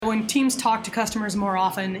when teams talk to customers more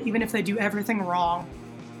often, even if they do everything wrong,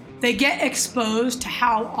 they get exposed to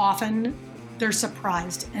how often they're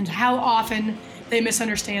surprised and how often they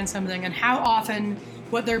misunderstand something and how often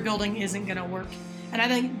what they're building isn't going to work. And I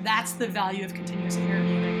think that's the value of continuous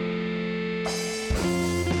interviewing.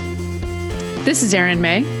 This is Erin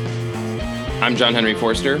May. I'm John Henry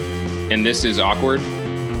Forster, and this is Awkward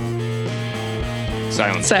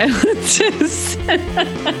Silences.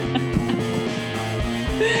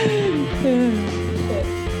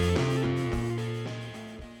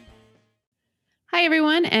 Hi,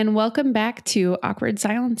 everyone, and welcome back to Awkward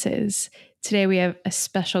Silences. Today we have a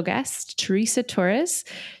special guest, Teresa Torres.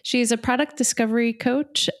 She's a product discovery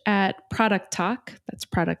coach at Product Talk. That's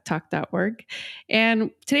producttalk.org.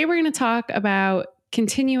 And today we're going to talk about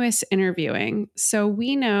continuous interviewing. So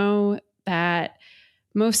we know that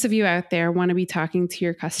most of you out there want to be talking to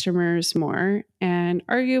your customers more, and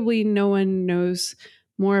arguably no one knows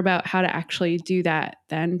more about how to actually do that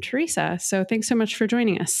than Teresa. So thanks so much for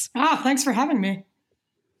joining us. Thanks for having me.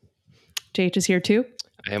 JH is here too.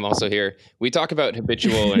 I am also here. We talk about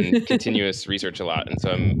habitual and continuous research a lot, and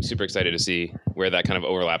so I'm super excited to see where that kind of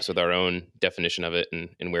overlaps with our own definition of it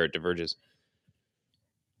and where it diverges.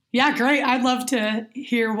 Yeah, great. I'd love to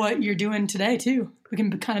hear what you're doing today too. We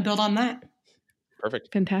can kind of build on that.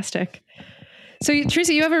 Perfect. Fantastic. So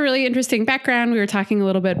Teresa, you have a really interesting background. We were talking a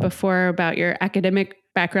little bit before about your academic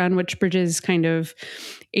background, which bridges kind of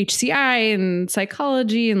HCI and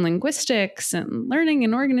psychology and linguistics and learning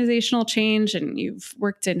and organizational change. And you've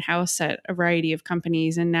worked in-house at a variety of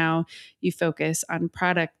companies, and now you focus on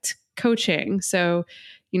product coaching. So,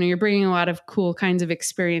 you're bringing a lot of cool kinds of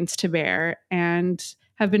experience to bear and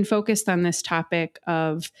have been focused on this topic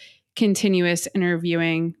of continuous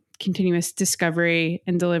interviewing, continuous discovery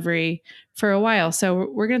and delivery for a while. So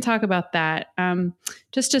we're going to talk about that.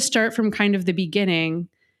 Just to start from kind of the beginning,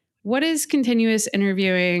 what is continuous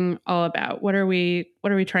interviewing all about? What are we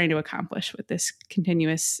trying to accomplish with this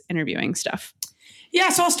continuous interviewing stuff? Yeah,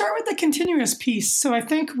 so I'll start with the continuous piece. So I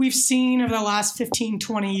think we've seen over the last 15,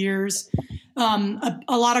 20 years, a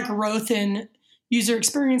lot of growth in user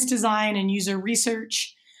experience design and user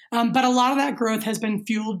research. But a lot of that growth has been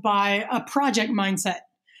fueled by a project mindset,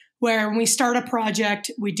 where when we start a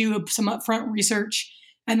project, we do some upfront research,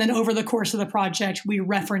 and then over the course of the project, we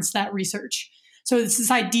reference that research. So it's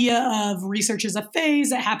this idea of research as a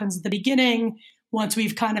phase that happens at the beginning. Once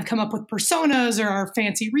we've kind of come up with personas or our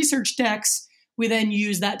fancy research decks, we then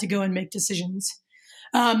use that to go and make decisions.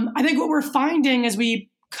 I think what we're finding as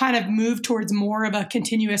we kind of move towards more of a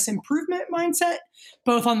continuous improvement mindset,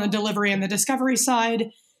 both on the delivery and the discovery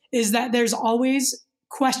side, is that there's always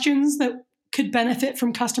questions that could benefit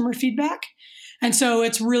from customer feedback. And so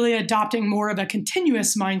it's really adopting more of a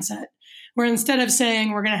continuous mindset, where instead of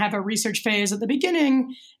saying we're going to have a research phase at the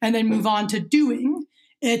beginning and then move on to doing,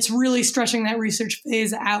 it's really stretching that research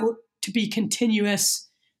phase out to be continuous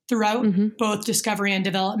throughout both discovery and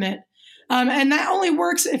development. And that only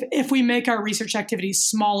works if we make our research activities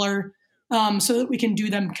smaller, so that we can do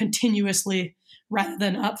them continuously rather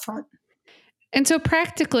than upfront. And so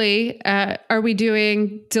practically, are we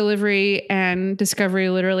doing delivery and discovery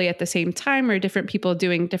literally at the same time, or different people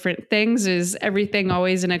doing different things? Is everything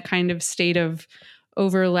always in a kind of state of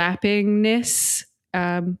overlappingness?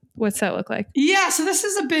 What's that look like? Yeah, so this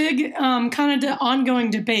is a big kind of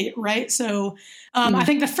ongoing debate, right? So I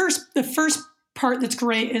think the first part that's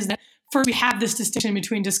great is that first we have this distinction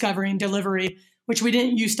between discovery and delivery, which we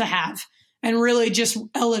didn't used to have. And really just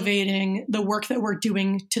elevating the work that we're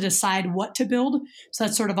doing to decide what to build. So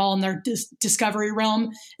that's sort of all in their discovery realm,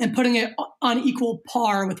 and putting it on equal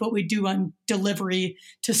par with what we do on delivery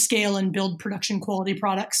to scale and build production quality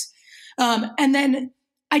products. And then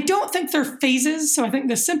I don't think they're phases. So I think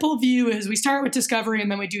the simple view is we start with discovery and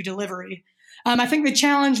then we do delivery. I think the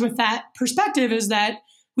challenge with that perspective is that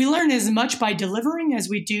we learn as much by delivering as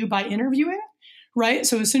we do by interviewing. Right?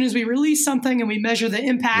 So as soon as we release something and we measure the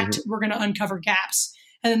impact, we're going to uncover gaps.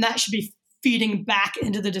 And then that should be feeding back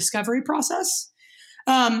into the discovery process.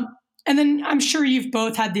 And then I'm sure you've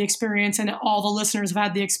both had the experience, and all the listeners have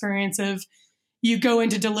had the experience of you go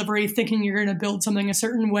into delivery thinking you're going to build something a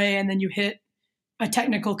certain way, and then you hit a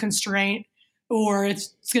technical constraint, or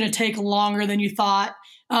it's going to take longer than you thought.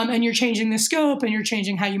 And you're changing the scope and you're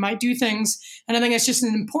changing how you might do things. And I think it's just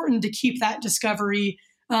important to keep that discovery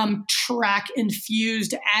track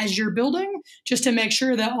infused as you're building, just to make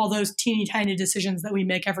sure that all those teeny tiny decisions that we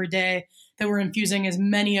make every day, that we're infusing as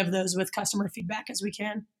many of those with customer feedback as we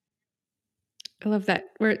can. I love that,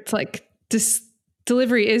 where it's like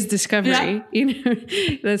delivery is discovery. Yeah.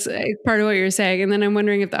 That's part of what you're saying. And then I'm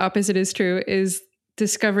wondering if the opposite is true. Is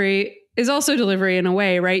discovery is also delivery in a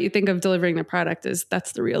way, right? You think of delivering the product as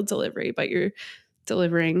that's the real delivery, but you're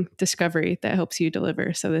delivering discovery that helps you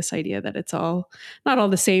deliver. So this idea that it's all not all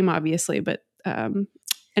the same, obviously, but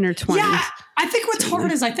intertwined. Yeah, I think what's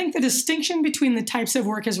hard is I think the distinction between the types of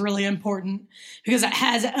work is really important because it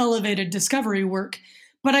has elevated discovery work,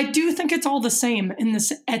 but I do think it's all the same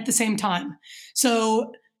at the same time.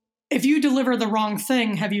 So if you deliver the wrong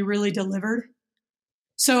thing, have you really delivered?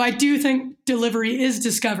 So I do think delivery is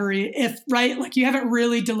discovery right? Like you haven't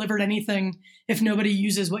really delivered anything if nobody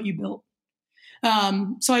uses what you built.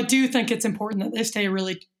 So I do think it's important that they stay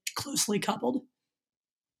really closely coupled.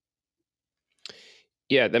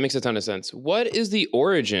 Yeah, that makes a ton of sense. What is the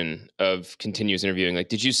origin of continuous interviewing? Like,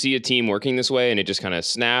 did you see a team working this way and it just kind of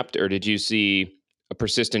snapped, or did you see a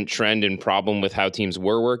persistent trend and problem with how teams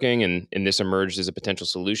were working and this emerged as a potential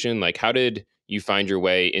solution? Like, how did you find your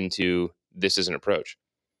way into this as an approach?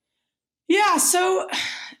 Yeah, so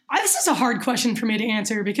this is a hard question for me to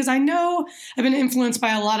answer because I know I've been influenced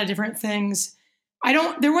by a lot of different things.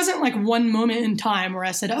 There wasn't like one moment in time where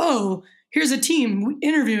I said, oh, here's a team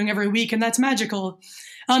interviewing every week and that's magical.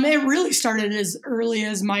 It really started as early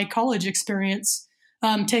as my college experience,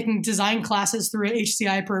 taking design classes through an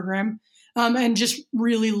HCI program, and just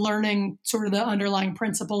really learning sort of the underlying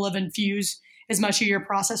principle of infuse as much of your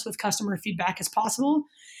process with customer feedback as possible.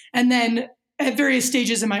 And then at various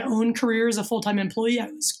stages in my own career as a full-time employee, I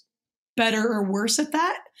was better or worse at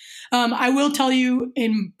that. I will tell you,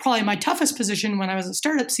 in probably my toughest position when I was a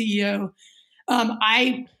startup CEO,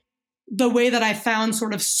 the way that I found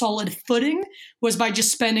sort of solid footing was by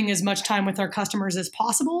just spending as much time with our customers as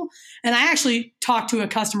possible. And I actually talked to a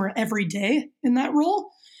customer every day in that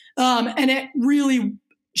role. And it really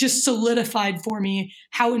just solidified for me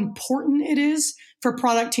how important it is for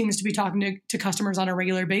product teams to be talking to customers on a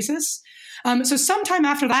regular basis. So sometime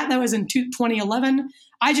after that was in 2011,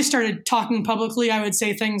 I just started talking publicly. I would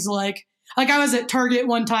say things like I was at Target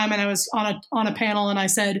one time and I was on a panel and I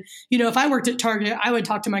said, if I worked at Target, I would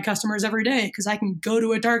talk to my customers every day because I can go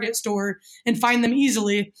to a Target store and find them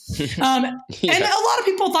easily. And a lot of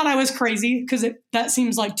people thought I was crazy because that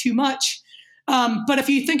seems like too much. But if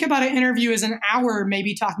you think about an interview as an hour,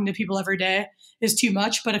 maybe talking to people every day is too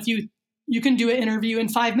much. But if you can do an interview in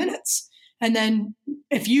 5 minutes. And then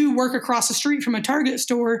if you work across the street from a Target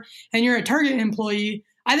store and you're a Target employee,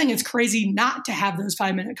 I think it's crazy not to have those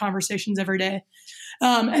 5-minute conversations every day.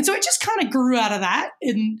 And so it just kind of grew out of that.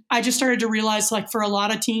 And I just started to realize, like, for a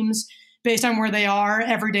lot of teams, based on where they are,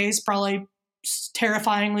 every day is probably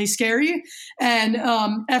terrifyingly scary. And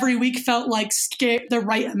every week felt like the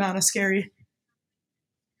right amount of scary.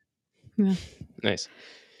 Yeah. Nice.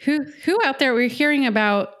 Who out there, we're hearing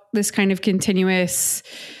about this kind of continuous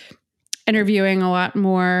interviewing a lot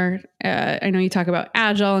more. I know you talk about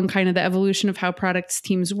Agile and kind of the evolution of how products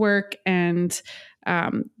teams work. And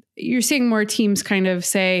you're seeing more teams kind of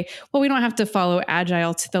say, well, we don't have to follow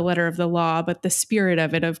Agile to the letter of the law, but the spirit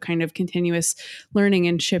of it, of kind of continuous learning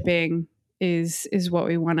and shipping is what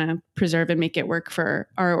we want to preserve and make it work for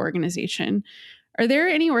our organization. Are there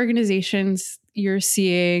any organizations you're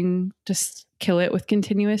seeing just kill it with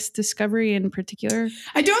continuous discovery in particular?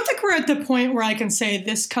 I don't think we're at the point where I can say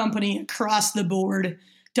this company across the board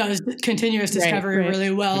does continuous discovery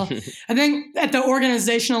really well. I think at the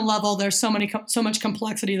organizational level, there's so much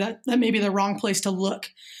complexity that may be the wrong place to look.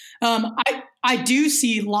 I do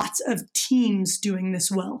see lots of teams doing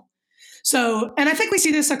this well. So, and I think we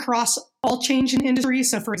see this across all change in industry.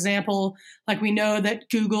 So, for example, like we know that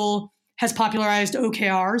Google has popularized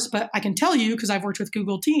OKRs, but I can tell you, because I've worked with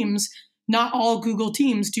Google teams, not all Google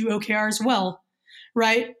teams do OKRs well,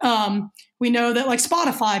 right? We know that like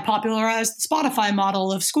Spotify popularized the Spotify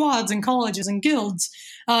model of squads and colleges and guilds.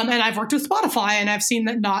 And I've worked with Spotify and I've seen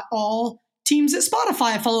that not all teams at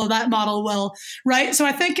Spotify follow that model well, right? So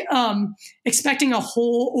I think expecting a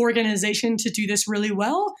whole organization to do this really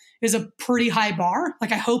well is a pretty high bar.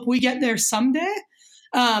 Like I hope we get there someday.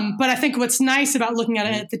 But I think what's nice about looking at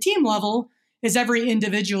it at the team level is every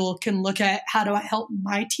individual can look at how do I help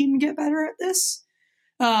my team get better at this?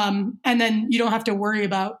 And then you don't have to worry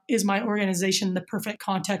about, is my organization the perfect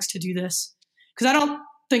context to do this? Because I don't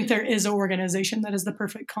think there is an organization that is the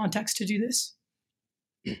perfect context to do this.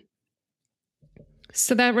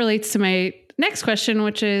 So that relates to my next question,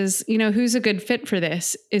 which is, who's a good fit for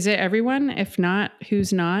this? Is it everyone? If not,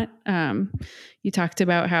 who's not? You talked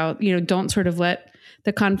about how, don't sort of let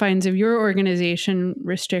the confines of your organization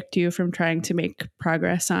restrict you from trying to make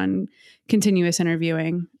progress on continuous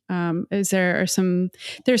interviewing. There's some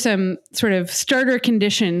sort of starter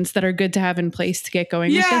conditions that are good to have in place to get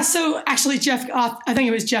going with this? So actually I think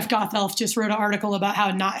it was Jeff Gothelf just wrote an article about how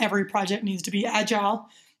not every project needs to be agile.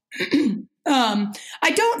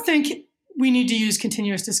 I don't think we need to use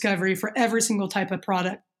continuous discovery for every single type of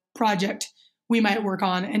project we might work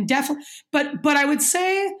on, and definitely, but I would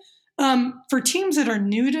say for teams that are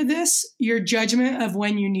new to this, your judgment of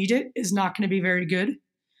when you need it is not going to be very good,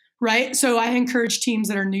 right? So I encourage teams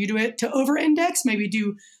that are new to it to over-index, maybe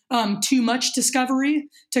do too much discovery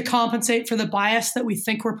to compensate for the bias that we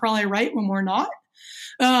think we're probably right when we're not.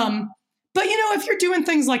 But if you're doing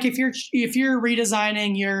things like if you're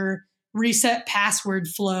redesigning your reset password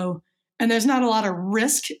flow and there's not a lot of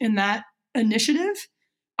risk in that initiative,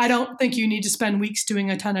 I don't think you need to spend weeks doing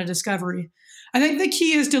a ton of discovery. I think the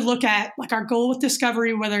key is to look at like our goal with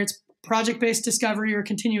discovery, whether it's project-based discovery or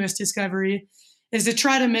continuous discovery, is to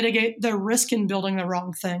try to mitigate the risk in building the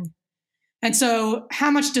wrong thing. And so how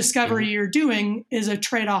much discovery you're doing is a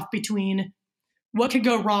trade-off between what could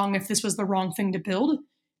go wrong if this was the wrong thing to build,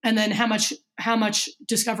 and then how much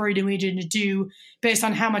discovery do we need to do based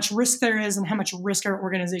on how much risk there is and how much risk our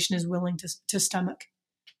organization is willing to stomach.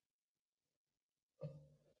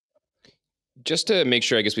 Just to make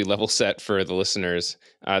sure, I guess we level set for the listeners,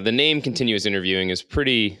 the name continuous interviewing is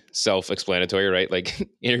pretty self-explanatory, right? Like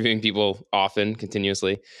interviewing people often,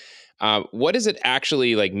 continuously. What does it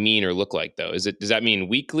actually like mean or look like though? Does that mean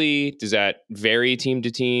weekly? Does that vary team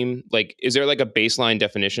to team? Like, is there like a baseline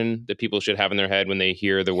definition that people should have in their head when they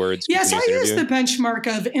hear the words? Yes, I use the benchmark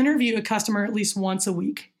of interview a customer at least once a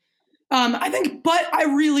week. I think, but I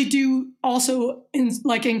really do also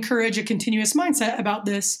encourage a continuous mindset about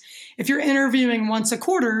this. If you're interviewing once a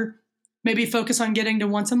quarter, maybe focus on getting to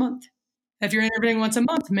once a month. If you're interviewing once a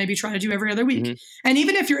month, maybe try to do every other week. Mm-hmm. And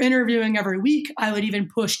even if you're interviewing every week, I would even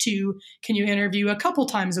push to, can you interview a couple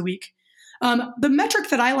times a week? The metric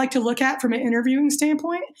that I like to look at from an interviewing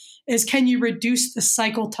standpoint is, can you reduce the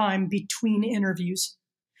cycle time between interviews?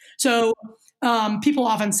 So people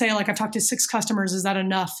often say, like, I've talked to 6 customers. Is that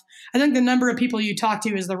enough? I think the number of people you talk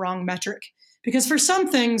to is the wrong metric. Because for some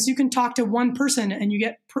things, you can talk to one person and you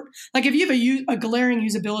get, like if you have a glaring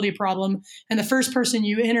usability problem and the first person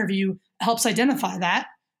you interview helps identify that,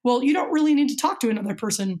 well, you don't really need to talk to another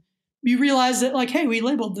person. You realize that like, hey, we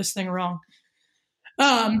labeled this thing wrong.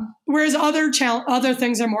 Whereas other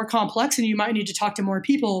things are more complex and you might need to talk to more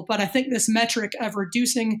people. But I think this metric of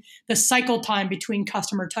reducing the cycle time between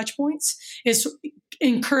customer touch points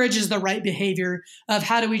encourages the right behavior of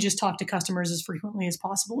how do we just talk to customers as frequently as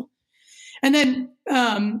possible. And then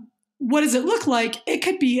what does it look like? It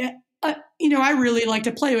could be, I really like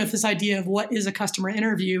to play with this idea of what is a customer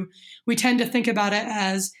interview. We tend to think about it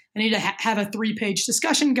as I need to have a 3-page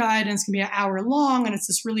discussion guide and it's going to be an hour long and it's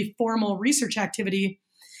this really formal research activity.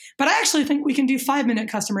 But I actually think we can do 5-minute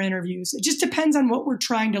customer interviews. It just depends on what we're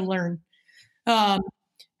trying to learn. And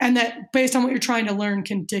that based on what you're trying to learn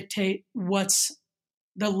can dictate what's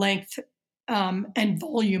the length and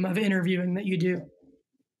volume of interviewing that you do.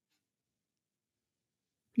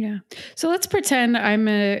 Yeah. So let's pretend I'm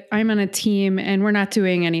on a team and we're not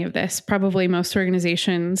doing any of this. Probably most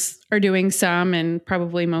organizations are doing some and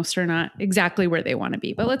probably most are not exactly where they want to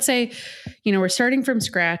be. But let's say, we're starting from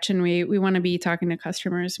scratch and we want to be talking to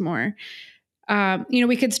customers more.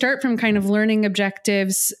 We could start from kind of learning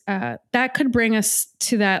objectives. That could bring us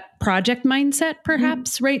to that project mindset,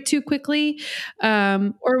 perhaps, right, too quickly.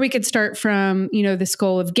 Or we could start from, this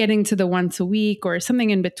goal of getting to the once a week or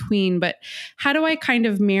something in between. But how do I kind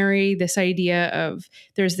of marry this idea of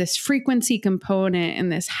there's this frequency component and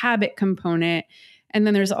this habit component? And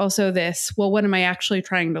then there's also this, well, what am I actually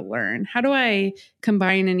trying to learn? How do I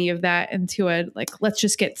combine any of that into let's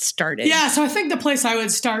just get started? Yeah. So I think the place I would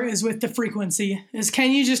start is with the frequency is,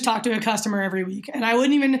 can you just talk to a customer every week? And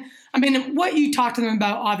what you talk to them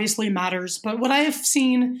about obviously matters, but what I have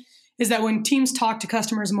seen is that when teams talk to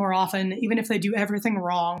customers more often, even if they do everything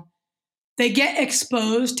wrong, they get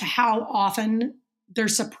exposed to how often they're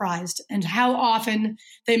surprised and how often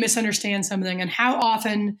they misunderstand something and how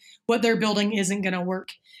often what they're building isn't going to work.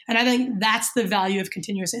 And I think that's the value of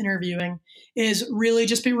continuous interviewing, is really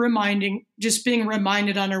just being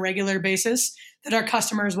reminded on a regular basis that our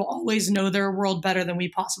customers will always know their world better than we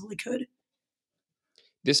possibly could.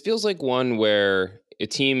 This feels like one where a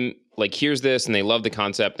team hears this and they love the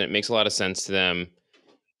concept and it makes a lot of sense to them.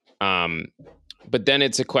 But then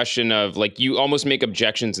it's a question of you almost make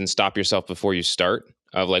objections and stop yourself before you start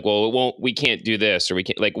of we can't do this, or we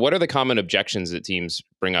can't, what are the common objections that teams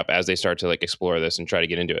bring up as they start to explore this and try to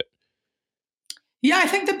get into it? Yeah, I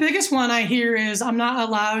think the biggest one I hear is, I'm not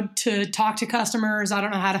allowed to talk to customers. I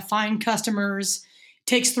don't know how to find customers. It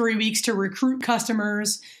takes 3 weeks to recruit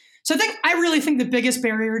customers. So I really think the biggest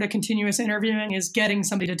barrier to continuous interviewing is getting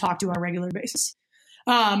somebody to talk to on a regular basis.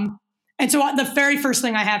 And so the very first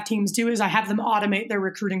thing I have teams do is I have them automate their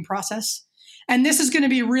recruiting process. And this is going to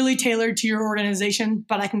be really tailored to your organization,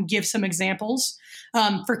 but I can give some examples.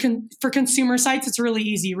 For consumer sites, it's really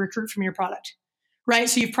easy. Recruit from your product, right?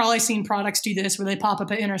 So you've probably seen products do this where they pop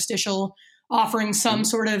up an interstitial offering some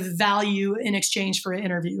sort of value in exchange for an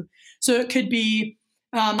interview. So it could be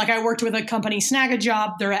like I worked with a company, Snag a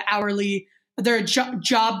Job. They're a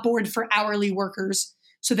job board for hourly workers.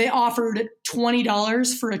 So they offered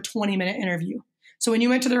 $20 for a 20-minute interview. So when you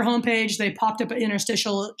went to their homepage, they popped up an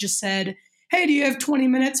interstitial. It just said, hey, do you have 20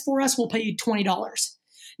 minutes for us? We'll pay you $20.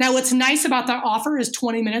 Now, what's nice about that offer is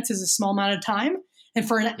 20 minutes is a small amount of time. And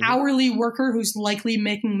for an hourly worker who's likely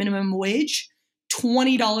making minimum wage,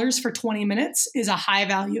 $20 for 20 minutes is a high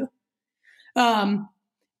value.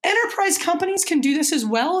 Enterprise companies can do this as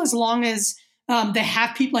well, as long as they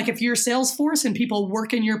have people, like if you're Salesforce and people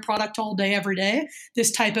work in your product all day, every day,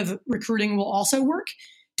 this type of recruiting will also work.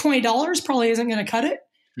 $20 probably isn't going to cut it.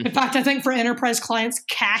 In fact, I think for enterprise clients,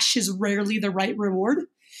 cash is rarely the right reward.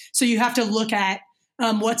 So you have to look at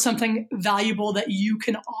what's something valuable that you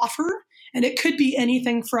can offer. And it could be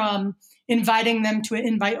anything from inviting them to an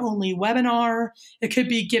invite-only webinar. It could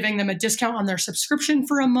be giving them a discount on their subscription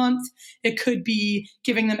for a month. It could be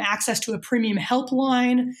giving them access to a premium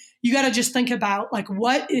helpline. You got to just think about like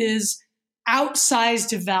what is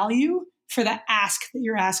outsized value for the ask that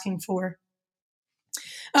you're asking for.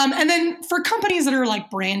 And then for companies that are like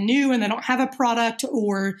brand new and they don't have a product,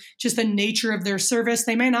 or just the nature of their service,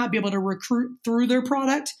 they may not be able to recruit through their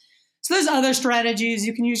product. So there's other strategies.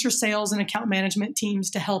 You can use your sales and account management teams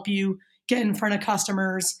to help you get in front of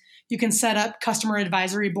customers. You can set up customer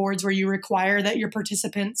advisory boards where you require that your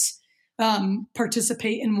participants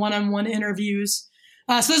participate in one-on-one interviews.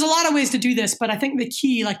 So there's a lot of ways to do this, but I think the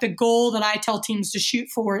key, like the goal that I tell teams to shoot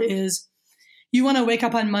for is you want to wake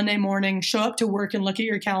up on Monday morning, show up to work and look at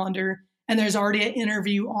your calendar, and there's already an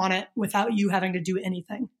interview on it without you having to do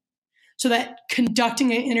anything. So that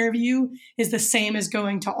conducting an interview is the same as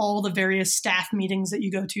going to all the various staff meetings that you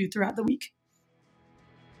go to throughout the week.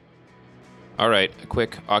 All right, a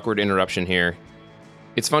quick awkward interruption here.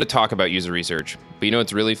 It's fun to talk about user research, but you know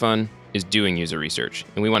what's really fun is doing user research,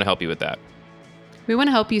 and we want to help you with that. We want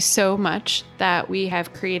to help you so much that we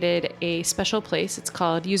have created a special place. It's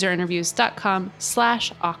called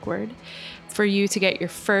userinterviews.com/awkward for you to get your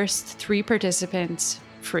first 3 participants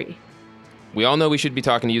free. We all know we should be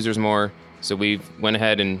talking to users more, so we went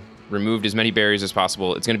ahead and removed as many barriers as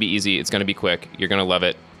possible. It's going to be easy. It's going to be quick. You're going to love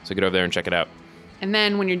it. So get over there and check it out. And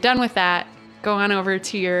then when you're done with that, go on over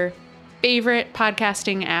to your favorite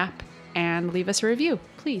podcasting app and leave us a review,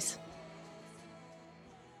 please.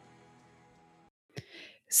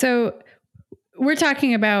 So we're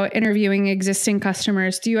talking about interviewing existing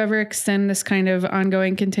customers. Do you ever extend this kind of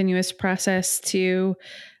ongoing continuous process to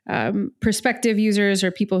prospective users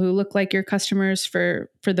or people who look like your customers for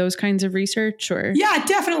those kinds of research? Or Yeah,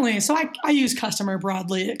 definitely. So I use customer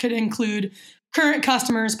broadly. It could include current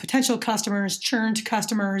customers, potential customers, churned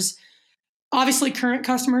customers. Obviously, current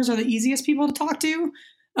customers are the easiest people to talk to.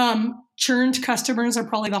 Churned customers are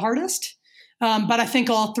probably the hardest. But I think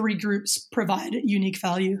all 3 groups provide unique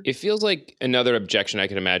value. It feels like another objection I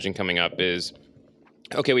could imagine coming up is,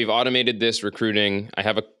 okay, we've automated this recruiting. I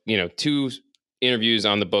have 2 interviews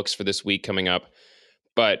on the books for this week coming up,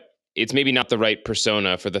 but it's maybe not the right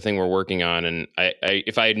persona for the thing we're working on. And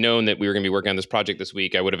if I had known that we were going to be working on this project this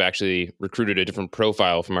week, I would have actually recruited a different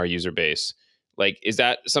profile from our user base. Like, is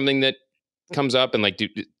that something that comes up? And like,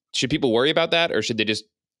 should people worry about that, or should they just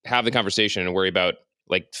have the conversation and worry about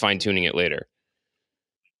like fine tuning it later?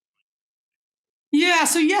 Yeah,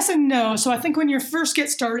 so yes and no. So I think when you first get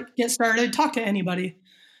started, talk to anybody.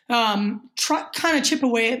 Try kind of chip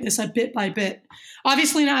away at this a bit by bit.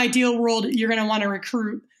 Obviously, in an ideal world, you're going to want to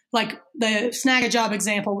recruit, like the Snag a Job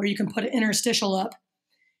example where you can put an interstitial up.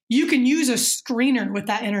 You can use a screener with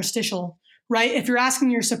that interstitial, right? If you're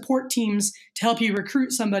asking your support teams to help you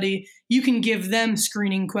recruit somebody, you can give them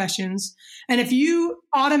screening questions. And if you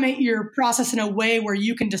automate your process in a way where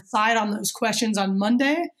you can decide on those questions on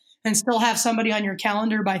Monday and still have somebody on your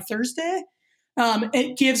calendar by Thursday,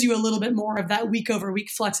 it gives you a little bit more of that week over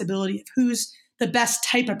week flexibility of who's the best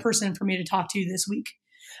type of person for me to talk to this week.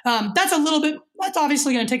 That's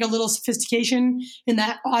obviously going to take a little sophistication in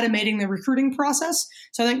that automating the recruiting process.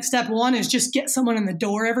 So I think step 1 is just get someone in the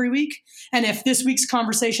door every week. And if this week's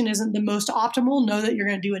conversation isn't the most optimal, know that you're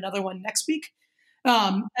going to do another one next week.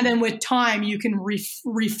 And then with time, you can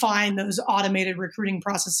refine those automated recruiting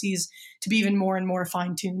processes to be even more and more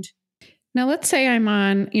fine-tuned. Now, let's say I'm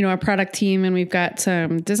on, a product team and we've got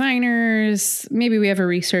some designers, maybe we have a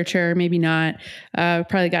researcher, maybe not,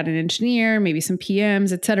 probably got an engineer, maybe some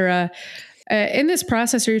PMs, et cetera. In this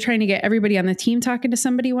process, are you trying to get everybody on the team talking to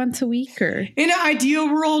somebody once a week, or? In an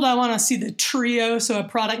ideal world, I want to see the trio. So a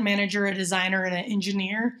product manager, a designer, and an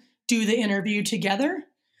engineer do the interview together.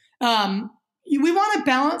 We want to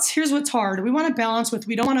balance. Here's what's hard. We want to balance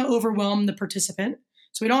we don't want to overwhelm the participant.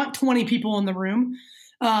 So we don't want 20 people in the room.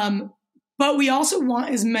 But we also want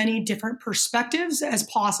as many different perspectives as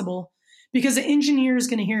possible, because the engineer is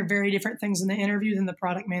going to hear very different things in the interview than the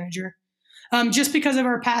product manager. Just because of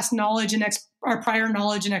our past knowledge and our prior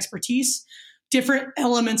knowledge and expertise, different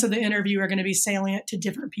elements of the interview are going to be salient to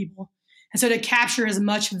different people. And so to capture as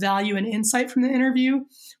much value and insight from the interview,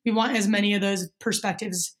 we want as many of those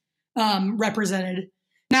perspectives represented.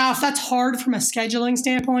 Now, if that's hard from a scheduling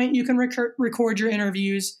standpoint, you can record your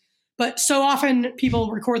interviews. But so often people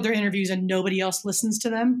record their interviews and nobody else listens to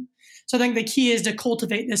them. So I think the key is to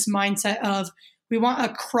cultivate this mindset of we want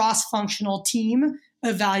a cross-functional team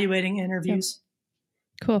evaluating interviews.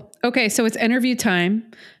 Cool. Okay, so it's interview time.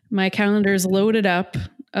 My calendar is loaded up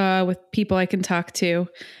with people I can talk to.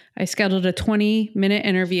 I scheduled a 20-minute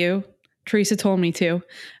interview. Teresa told me to.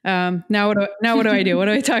 Now what do I do? What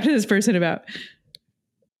do I talk to this person about?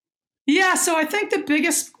 Yeah, so I think the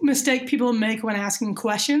biggest mistake people make when asking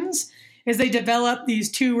questions is they develop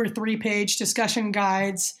these 2 or 3 page discussion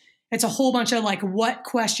guides. It's a whole bunch of what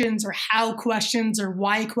questions or how questions or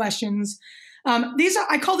why questions.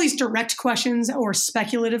 I call these direct questions or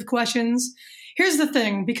speculative questions. Here's the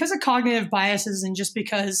thing, because of cognitive biases and just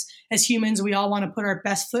because as humans we all want to put our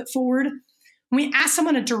best foot forward, when we ask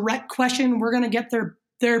someone a direct question, we're going to get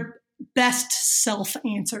their best self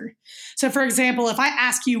answer. So for example, if I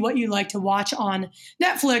ask you what you like to watch on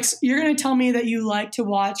Netflix, you're going to tell me that you like to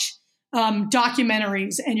watch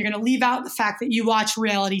documentaries, and you're going to leave out the fact that you watch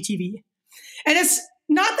reality TV. And it's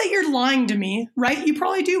not that you're lying to me, right? You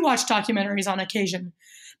probably do watch documentaries on occasion.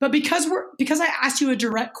 But because I asked you a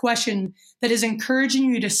direct question that is encouraging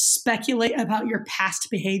you to speculate about your past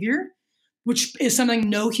behavior, which is something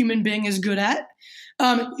no human being is good at,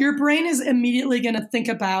 your brain is immediately going to think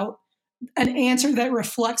about an answer that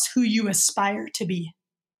reflects who you aspire to be.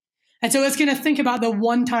 And so it's going to think about the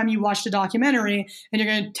one time you watched a documentary, and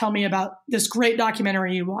you're going to tell me about this great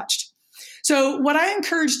documentary you watched. So what I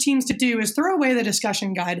encourage teams to do is throw away the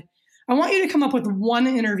discussion guide. I want you to come up with one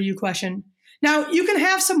interview question. Now, you can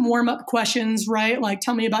have some warm-up questions, right? Like,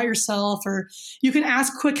 tell me about yourself, or you can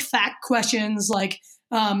ask quick fact questions like,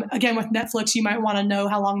 again, with Netflix, you might want to know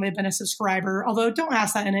how long they've been a subscriber, although don't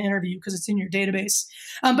ask that in an interview because it's in your database.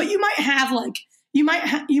 But you might have you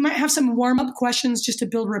might have some warm-up questions just to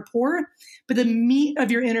build rapport, but the meat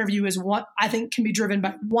of your interview is what I think can be driven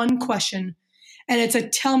by one question, and it's a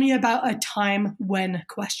tell me about a time when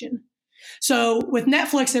question. So with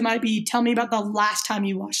Netflix, it might be tell me about the last time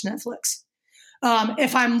you watched Netflix.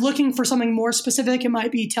 If I'm looking for something more specific, it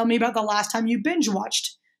might be tell me about the last time you binge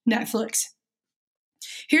watched Netflix.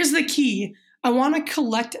 Here's the key. I want to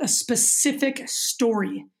collect a specific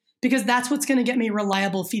story because that's what's going to get me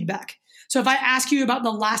reliable feedback. So if I ask you about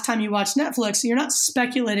the last time you watched Netflix, you're not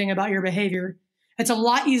speculating about your behavior. It's a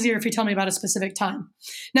lot easier if you tell me about a specific time.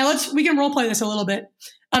 Now we can role play this a little bit.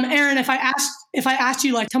 Aaron, if I asked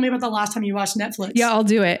you, tell me about the last time you watched Netflix. Yeah, I'll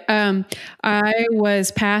do it. I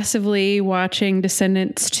was passively watching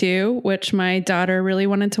Descendants 2, which my daughter really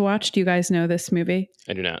wanted to watch. Do you guys know this movie?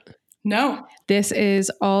 I do not. No. This is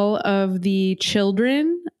all of the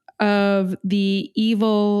children of the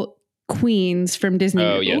evil queens from Disney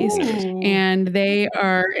movies. Yeah. And they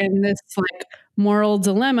are in this moral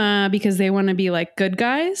dilemma because they want to be good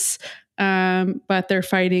guys. But they're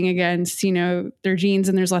fighting against, their genes,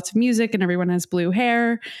 and there's lots of music and everyone has blue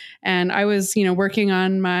hair. And I was, working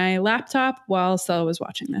on my laptop while Stella was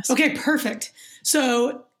watching this. Okay, perfect.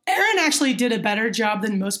 So Erin actually did a better job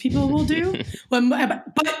than most people will do,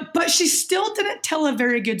 but she still didn't tell a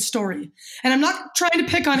very good story. And I'm not trying to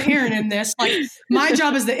pick on Erin in this. My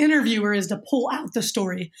job as the interviewer is to pull out the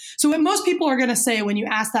story. So what most people are going to say when you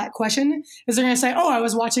ask that question is they're going to say, oh, I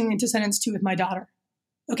was watching Descendants 2 with my daughter.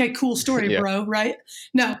 Okay, cool story, bro, right?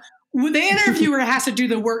 No, the interviewer has to do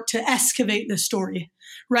the work to excavate the story,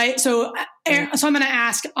 right? So I'm going to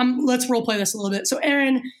ask, let's role play this a little bit. So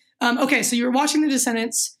Erin, okay, so you were watching The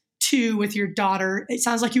Descendants 2 with your daughter. It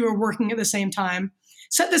sounds like you were working at the same time.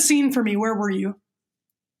 Set the scene for me. Where were you?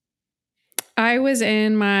 I was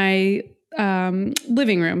in my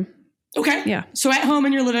living room. Okay. Yeah. So at home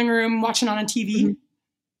in your living room, watching on a TV.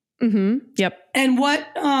 Mm-hmm. Yep. And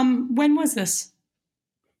when was this?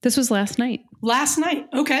 This was last night. Last night.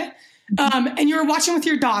 Okay. And you were watching with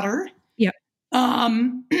your daughter. Yeah.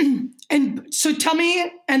 Um, and so tell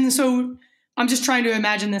me, and so I'm just trying to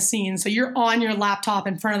imagine this scene. So you're on your laptop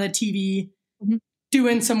in front of the TV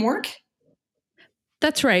doing some work.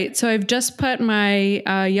 That's right. So I've just put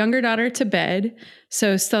my younger daughter to bed.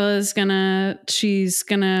 So she's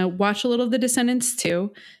gonna watch a little of The Descendants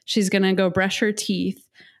too. She's gonna go brush her teeth.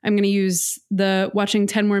 I'm gonna use watching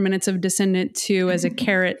 10 more minutes of Descendant 2 as a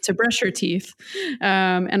carrot to brush her teeth.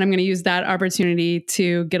 And I'm gonna use that opportunity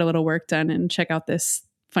to get a little work done and check out this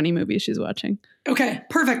funny movie she's watching. Okay,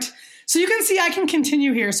 perfect. So you can see I can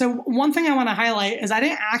continue here. So one thing I want to highlight is I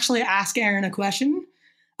didn't actually ask Erin a question.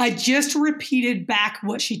 I just repeated back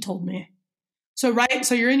what she told me. So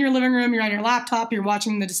you're in your living room, you're on your laptop, you're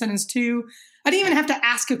watching The Descendants 2. I didn't even have to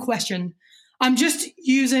ask a question. I'm just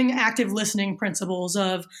using active listening principles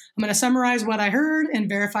of I'm going to summarize what I heard and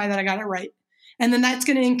verify that I got it right. And then that's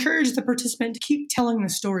going to encourage the participant to keep telling the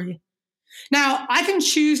story. Now, I can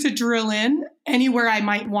choose to drill in anywhere I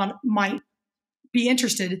might be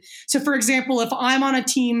interested. So for example, if I'm on a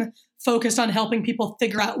team focused on helping people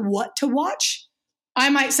figure out what to watch, I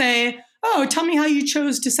might say, oh, tell me how you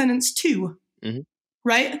chose Descendants 2,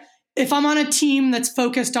 right? If I'm on a team that's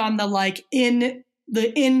focused on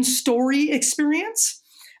the in-story experience,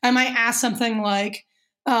 I might ask something like,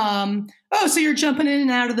 oh, so you're jumping in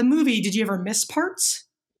and out of the movie. Did you ever miss parts?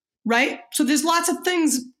 Right? So there's lots of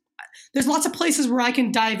things. There's lots of places where I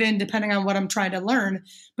can dive in depending on what I'm trying to learn.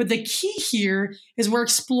 But the key here is we're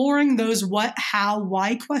exploring those what, how,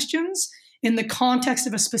 why questions in the context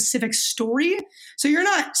of a specific story. So you're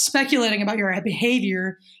not speculating about your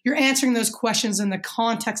behavior. You're answering those questions in the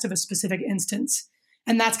context of a specific instance.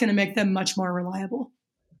 And that's going to make them much more reliable.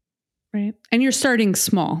 Right. And you're starting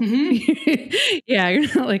small. Yeah.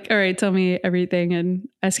 You're not like, all right, tell me everything and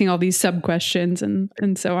asking all these sub questions and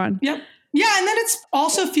so on. Yep. Yeah. And then it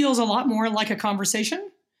also feels a lot more like a conversation,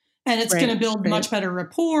 and it's going to build much better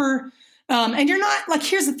rapport. And you're not like,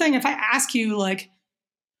 here's the thing. If I ask you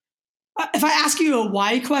a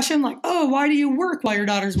why question, like, oh, why do you work while your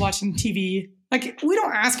daughter's watching TV? Like, we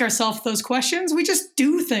don't ask ourselves those questions. We just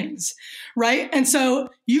do things, right? And so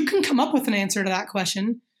you can come up with an answer to that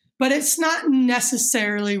question, but it's not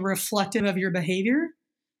necessarily reflective of your behavior.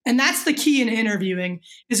 And that's the key in interviewing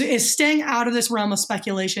is staying out of this realm of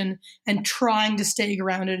speculation and trying to stay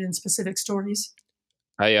grounded in specific stories.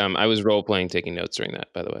 I was role playing, taking notes during that,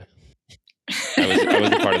 by the way. I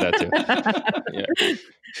was a part of that too. Yeah.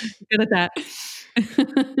 Good at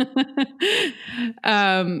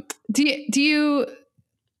that. Do you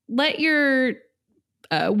let your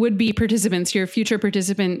would-be participants, your future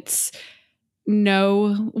participants,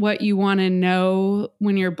 know what you want to know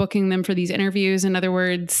when you're booking them for these interviews? In other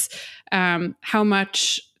words, how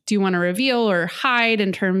much do you want to reveal or hide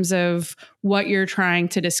in terms of what you're trying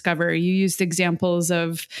to discover? You used examples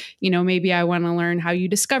of, maybe I want to learn how you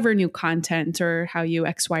discover new content or how you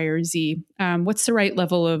X, Y, or Z. What's the right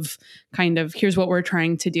level of kind of, here's what we're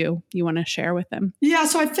trying to do, you want to share with them? Yeah,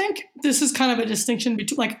 so I think this is kind of a distinction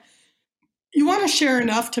between, you want to share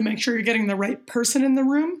enough to make sure you're getting the right person in the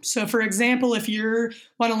room. So for example, if you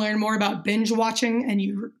want to learn more about binge watching and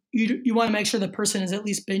you want to make sure the person has at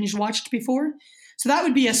least binge watched before, so that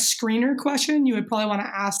would be a screener question. You would probably want to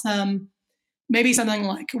ask them maybe something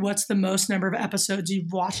like, what's the most number of episodes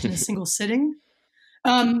you've watched in a single sitting?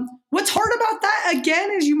 What's hard about that,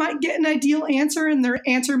 again, is you might get an ideal answer and their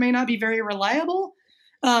answer may not be very reliable.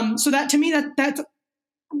 So that, to me, that's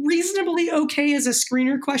reasonably okay as a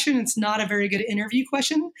screener question. It's not a very good interview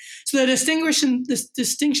question. So the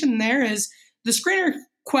distinction there is the screener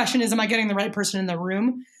question is, am I getting the right person in the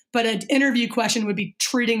room? But an interview question would be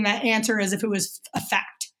treating that answer as if it was a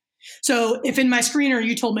fact. So if in my screener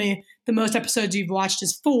you told me the most episodes you've watched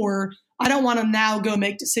is 4, I don't want to now go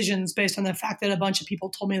make decisions based on the fact that a bunch of people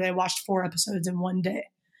told me they watched 4 episodes in one day.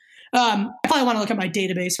 I probably want to look at my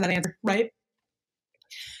database for that answer, right?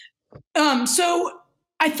 So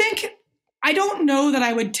I think I don't know that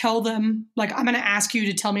I would tell them, like, I'm going to ask you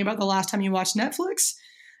to tell me about the last time you watched Netflix,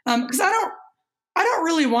 because I don't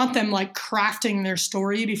really want them like crafting their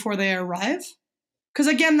story before they arrive. Because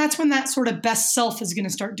again, that's when that sort of best self is going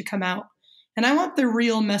to start to come out. And I want the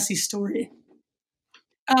real messy story.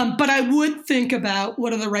 But I would think about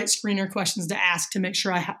what are the right screener questions to ask to make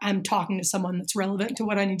sure I'm talking to someone that's relevant to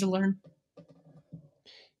what I need to learn.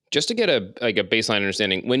 Just to get a baseline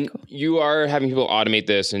understanding, when you are having people automate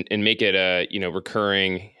this and make it a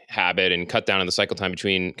recurring habit and cut down on the cycle time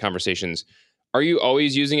between conversations, are you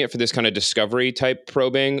always using it for this kind of discovery type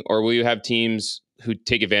probing, or will you have teams who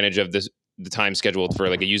take advantage of the time scheduled for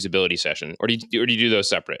like a usability session, or do you do those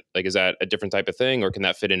separate? Like, is that a different type of thing, or can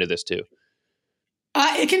that fit into this too?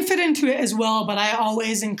 It can fit into it as well, but I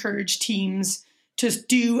always encourage teams to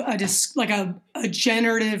do a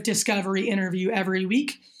generative discovery interview every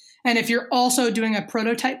week. And if you're also doing a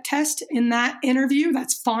prototype test in that interview,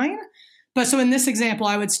 that's fine. But so in this example,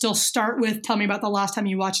 I would still start with, tell me about the last time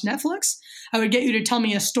you watched Netflix. I would get you to tell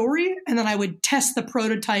me a story, and then I would test the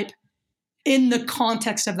prototype in the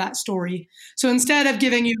context of that story. So instead of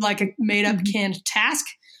giving you like a made up canned task,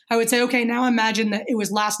 I would say, okay, now imagine that it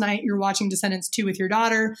was last night you're watching Descendants 2 with your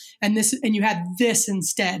daughter, and you had this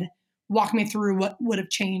instead. Walk me through what would have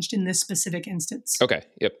changed in this specific instance. Okay.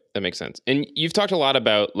 Yep. That makes sense. And you've talked a lot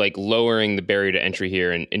about like lowering the barrier to entry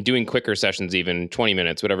here and doing quicker sessions, even 20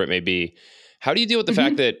 minutes, whatever it may be. How do you deal with the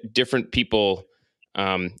fact that different people,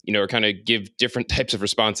 are kind of give different types of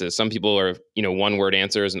responses? Some people are, one word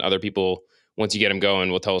answers, and other people, once you get them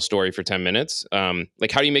going, will tell a story for 10 minutes.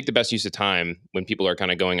 Like, how do you make the best use of time when people are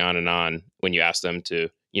kind of going on and on when you ask them to,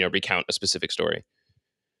 recount a specific story?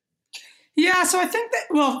 Yeah, so I think that,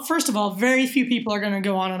 well, first of all, very few people are going to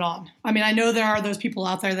go on and on. I mean, I know there are those people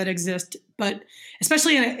out there that exist, but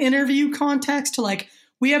especially in an interview context, like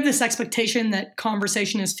we have this expectation that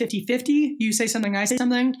conversation is 50-50. You say something, I say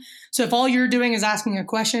something. So if all you're doing is asking a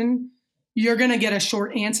question, you're going to get a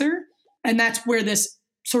short answer. And that's where this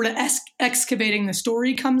sort of excavating the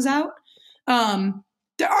story comes out.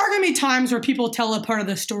 There are going to be times where people tell a part of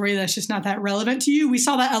the story that's just not that relevant to you. We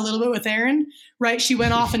saw that a little bit with Erin, right? She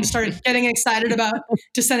went off and started getting excited about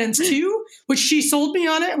Descendants 2, which she sold me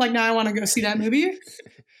on it. Like, now I want to go see that movie.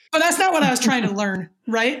 But that's not what I was trying to learn,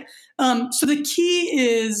 right? So the key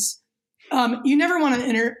is you never want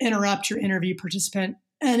to interrupt your interview participant.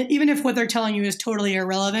 And even if what they're telling you is totally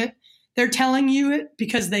irrelevant, they're telling you it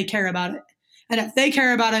because they care about it. And if they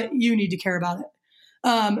care about it, you need to care about it.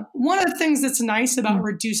 One of the things that's nice about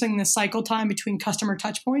reducing the cycle time between customer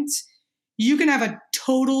touch points, you can have a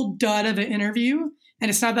total dud of an interview and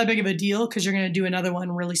it's not that big of a deal because you're going to do another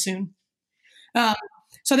one really soon.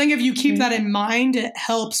 So I think if you keep that in mind, it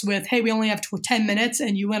helps with, hey, we only have 10 minutes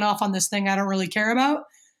and you went off on this thing I don't really care about.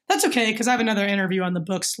 That's okay, because I have another interview on the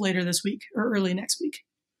books later this week or early next week.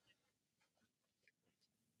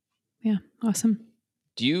 Yeah, awesome.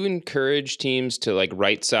 Do you encourage teams to like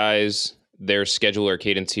right size their schedule or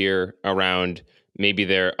cadence here around maybe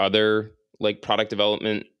their other like product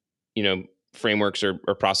development, frameworks or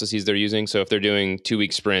processes they're using? So if they're doing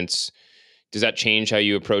 2-week sprints, does that change how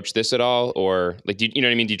you approach this at all? Or like, do you know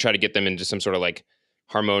what I mean? Do you try to get them into some sort of like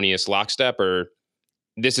harmonious lockstep, or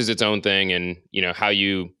this is its own thing, and how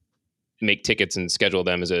you make tickets and schedule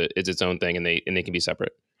them is its own thing, and they can be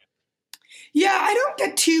separate? Yeah, I don't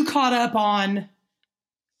get too caught up on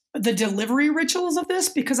the delivery rituals of this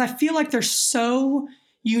because I feel like they're so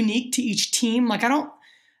unique to each team. Like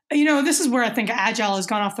this is where I think Agile has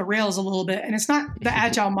gone off the rails a little bit, and it's not the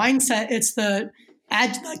Agile mindset. It's the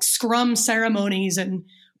like Scrum ceremonies, and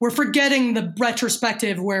we're forgetting the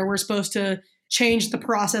retrospective where we're supposed to change the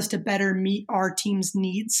process to better meet our team's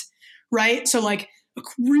needs, right? So like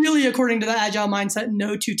really according to the Agile mindset,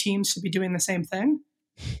 no two teams should be doing the same thing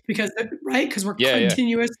because we're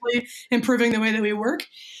continuously improving the way that we work.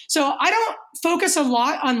 So I don't focus a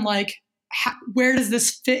lot on like where does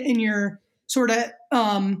this fit in your sort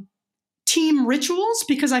of team rituals,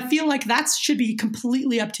 because I feel like that should be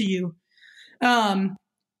completely up to you.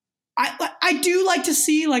 I do like to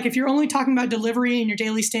see, like, if you're only talking about delivery in your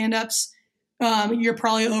daily stand-ups, you're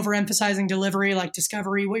probably overemphasizing delivery, like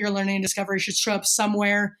discovery. What you're learning in discovery should show up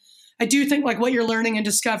somewhere. I do think like what you're learning in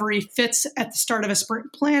discovery fits at the start of a sprint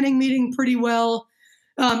planning meeting pretty well.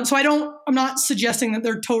 So I'm not suggesting that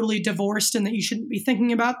they're totally divorced and that you shouldn't be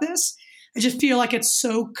thinking about this. I just feel like it's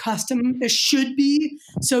so custom. It should be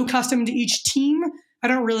so custom to each team. I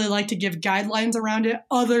don't really like to give guidelines around it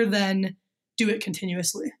other than do it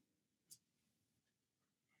continuously.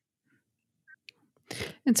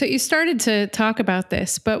 And so you started to talk about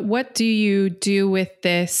this, but what do you do with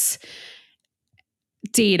this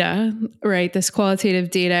data, right? This qualitative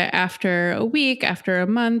data after a week, after a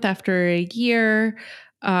month, after a year?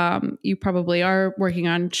 You probably are working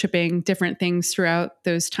on shipping different things throughout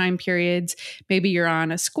those time periods. Maybe you're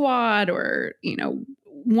on a squad or,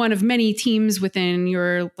 one of many teams within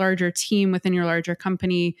your larger team, within your larger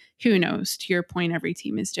company. Who knows? To your point, every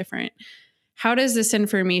team is different. How does this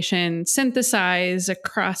information synthesize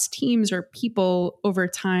across teams or people over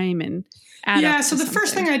time and add up to so the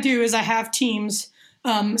first thing I do is I have teams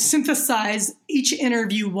synthesize each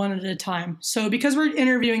interview one at a time. So because we're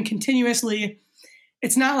interviewing continuously,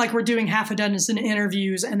 it's not like we're doing half a dozen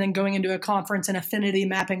interviews and then going into a conference and affinity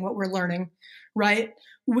mapping what we're learning, right?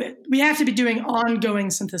 We have to be doing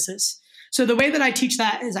ongoing synthesis. So the way that I teach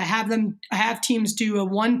that is I have teams do a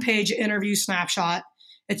 1-page interview snapshot.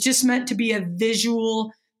 It's just meant to be a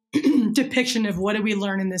visual depiction of what did we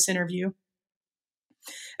learn in this interview.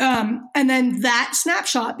 And then that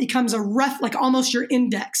snapshot becomes like almost your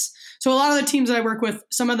index. So a lot of the teams that I work with,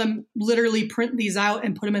 some of them literally print these out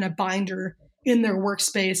and put them in a binder in their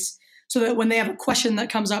workspace so that when they have a question that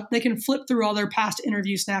comes up, they can flip through all their past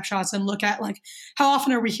interview snapshots and look at like, how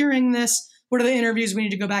often are we hearing this? What are the interviews we need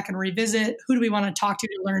to go back and revisit? Who do we want to talk to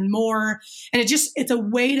learn more? And it's a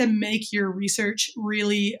way to make your research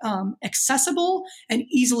really accessible and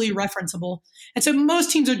easily referenceable. And so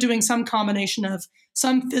most teams are doing some combination of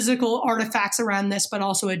some physical artifacts around this, but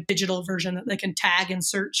also a digital version that they can tag and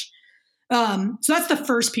search. So that's the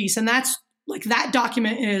first piece. And that's like, that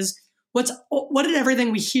document is what did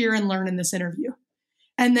everything we hear and learn in this interview?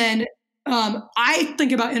 And then I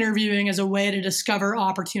think about interviewing as a way to discover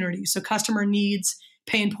opportunities. So customer needs,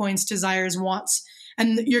 pain points, desires, wants,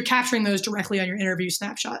 and you're capturing those directly on your interview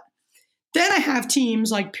snapshot. Then I have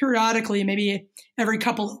teams like periodically, maybe every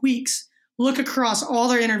couple of weeks, look across all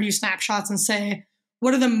their interview snapshots and say,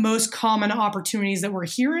 what are the most common opportunities that we're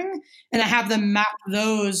hearing? And I have them map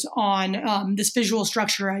those on this visual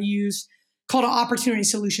structure I use called an opportunity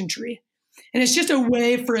solution tree. And it's just a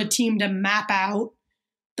way for a team to map out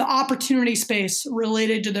the opportunity space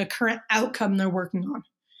related to the current outcome they're working on.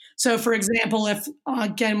 So for example, if,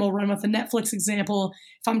 again, we'll run with the Netflix example,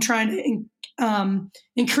 if I'm trying to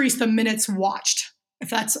increase the minutes watched,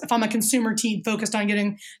 if I'm a consumer team focused on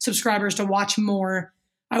getting subscribers to watch more,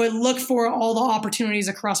 I would look for all the opportunities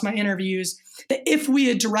across my interviews that if we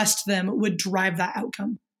addressed them would drive that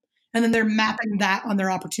outcome. And then they're mapping that on their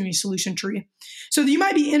opportunity solution tree. So you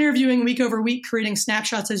might be interviewing week over week, creating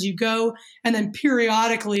snapshots as you go. And then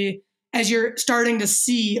periodically, as you're starting to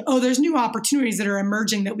see, there's new opportunities that are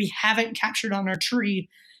emerging that we haven't captured on our tree,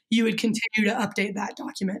 you would continue to update that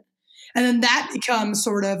document. And then that becomes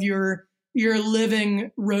sort of your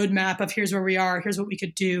living roadmap of here's where we are, here's what we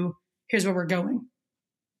could do, here's where we're going.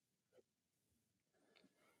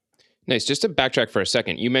 Nice. Just to backtrack for a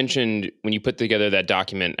second, you mentioned when you put together that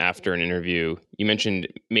document after an interview, you mentioned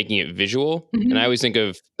making it visual. Mm-hmm. And I always think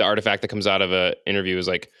of the artifact that comes out of an interview as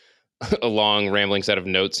like a long rambling set of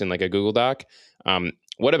notes in like a Google Doc.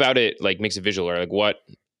 What about it like makes it visual, or like what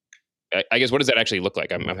does that actually look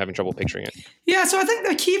like? I'm having trouble picturing it. Yeah. So I think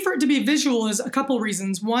the key for it to be visual is a couple of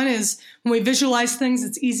reasons. One is when we visualize things,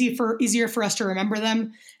 it's easier for us to remember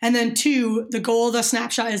them. And then two, the goal of the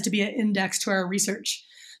snapshot is to be an index to our research.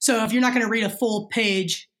 So if you're not going to read a full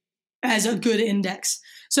page as a good index.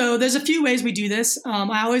 So there's a few ways we do this.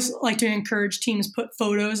 I always like to encourage teams put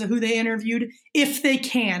photos of who they interviewed if they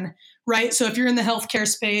can, right? So if you're in the healthcare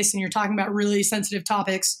space and you're talking about really sensitive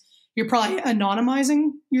topics, you're probably anonymizing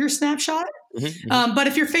your snapshot. Mm-hmm. But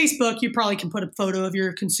if you're Facebook, you probably can put a photo of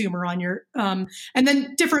your consumer on your, and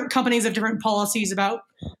then different companies have different policies about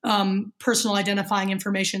personal identifying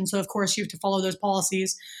information. So of course you have to follow those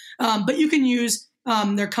policies. But you can use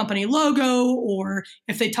their company logo, or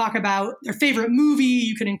if they talk about their favorite movie,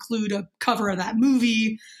 you can include a cover of that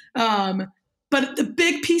movie. But the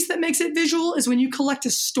big piece that makes it visual is when you collect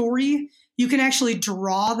a story, you can actually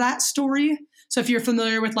draw that story. So if you're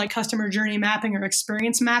familiar with like customer journey mapping or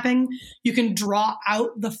experience mapping, you can draw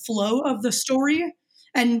out the flow of the story.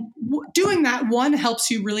 And doing that, one, helps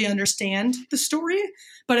you really understand the story,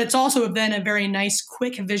 but it's also then a very nice,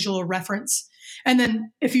 quick visual reference. And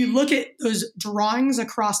then if you look at those drawings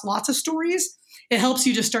across lots of stories, it helps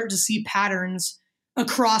you to start to see patterns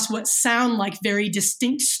across what sound like very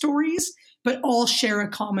distinct stories, but all share a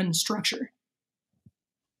common structure.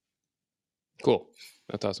 Cool.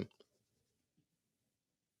 That's awesome.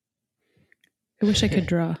 I wish I could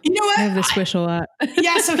draw. You know what? I have this wish a lot.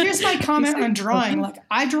 Yeah. So here's my comment on drawing. Like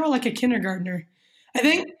I draw like a kindergartner. I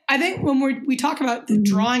think when we talk about the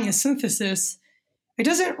drawing as synthesis, it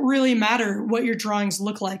doesn't really matter what your drawings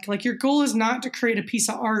look like. Like your goal is not to create a piece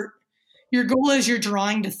of art. Your goal is your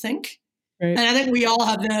drawing to think. Right. And I think we all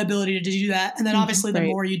have the ability to do that. And then obviously the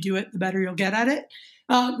more you do it, the better you'll get at it.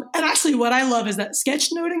 And actually what I love is that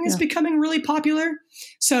sketchnoting is becoming really popular.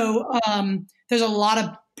 So there's a lot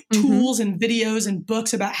of tools and videos and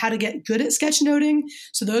books about how to get good at sketchnoting.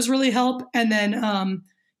 So those really help. And then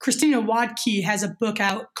Christina Wadkey has a book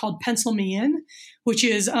out called Pencil Me In, which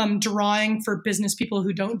is drawing for business people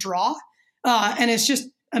who don't draw. And it's just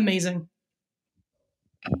amazing.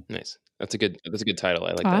 Nice. That's a good title.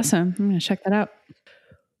 I like awesome. that. I'm going to check that out.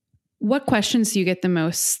 What questions do you get the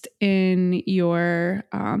most in your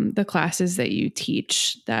the classes that you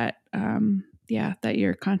teach that that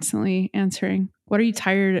you're constantly answering? What are you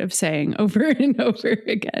tired of saying over and over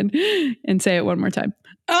again? And say it one more time.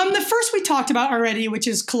 The first we talked about already, which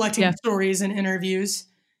is collecting stories and interviews,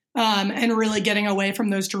 and really getting away from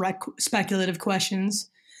those direct speculative questions.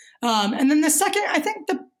 And then the second, I think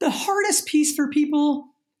the hardest piece for people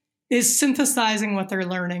is synthesizing what they're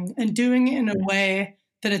learning and doing it in a way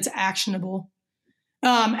that it's actionable.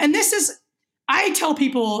 And this is, I tell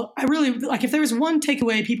people, I really, like, if there was one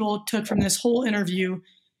takeaway people took from this whole interview,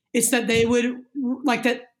 it's that they would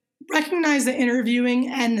recognize that interviewing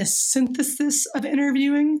and the synthesis of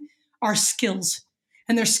interviewing are skills,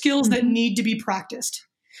 and they're skills that need to be practiced.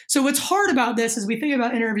 So what's hard about this is we think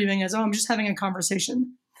about interviewing as, I'm just having a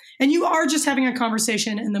conversation. And you are just having a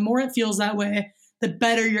conversation, and the more it feels that way, the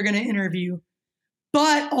better you're going to interview.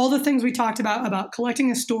 But all the things we talked about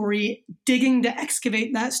collecting a story, digging to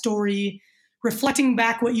excavate that story, reflecting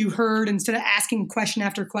back what you heard instead of asking question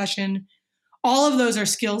after question, all of those are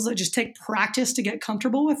skills that just take practice to get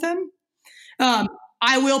comfortable with them.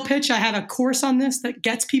 I will pitch, I have a course on this that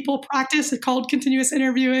gets people practice. It's called Continuous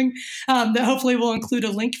Interviewing, that hopefully we'll include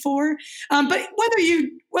a link for. But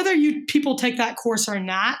whether you people take that course or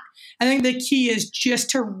not, I think the key is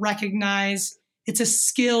just to recognize it's a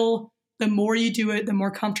skill. The more you do it, the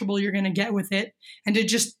more comfortable you're going to get with it. And to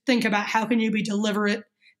just think about how can you be deliberate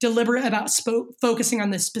about focusing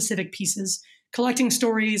on the specific pieces, collecting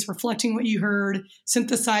stories, reflecting what you heard,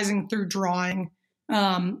 synthesizing through drawing,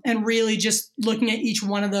 and really just looking at each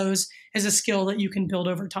one of those as a skill that you can build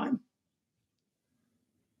over time.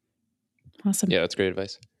 Awesome. Yeah, that's great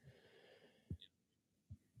advice.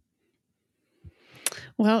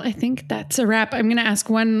 Well, I think that's a wrap. I'm going to ask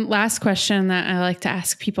one last question that I like to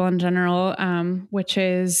ask people in general, which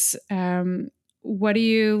is, what do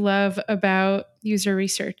you love about user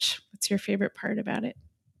research? What's your favorite part about it?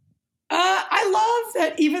 I love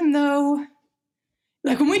that even though,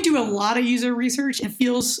 like, when we do a lot of user research,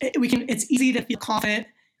 it's easy to feel confident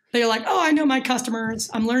that you're like, I know my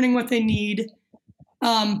customers, I'm learning what they need.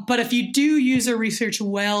 But if you do user research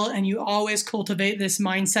well, and you always cultivate this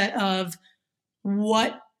mindset of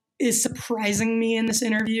what is surprising me in this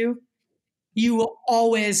interview, you will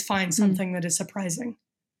always find something that is surprising.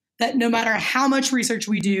 That no matter how much research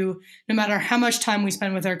we do, no matter how much time we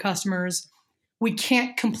spend with our customers, we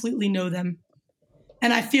can't completely know them.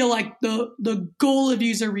 And I feel like the goal of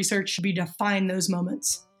user research should be to find those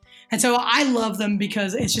moments. And so I love them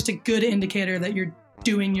because it's just a good indicator that you're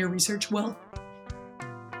doing your research well.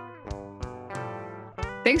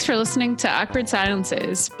 Thanks for listening to Awkward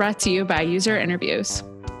Silences, brought to you by User Interviews.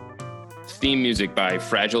 Theme music by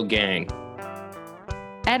Fragile Gang.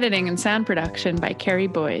 Editing and sound production by Carrie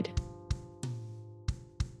Boyd.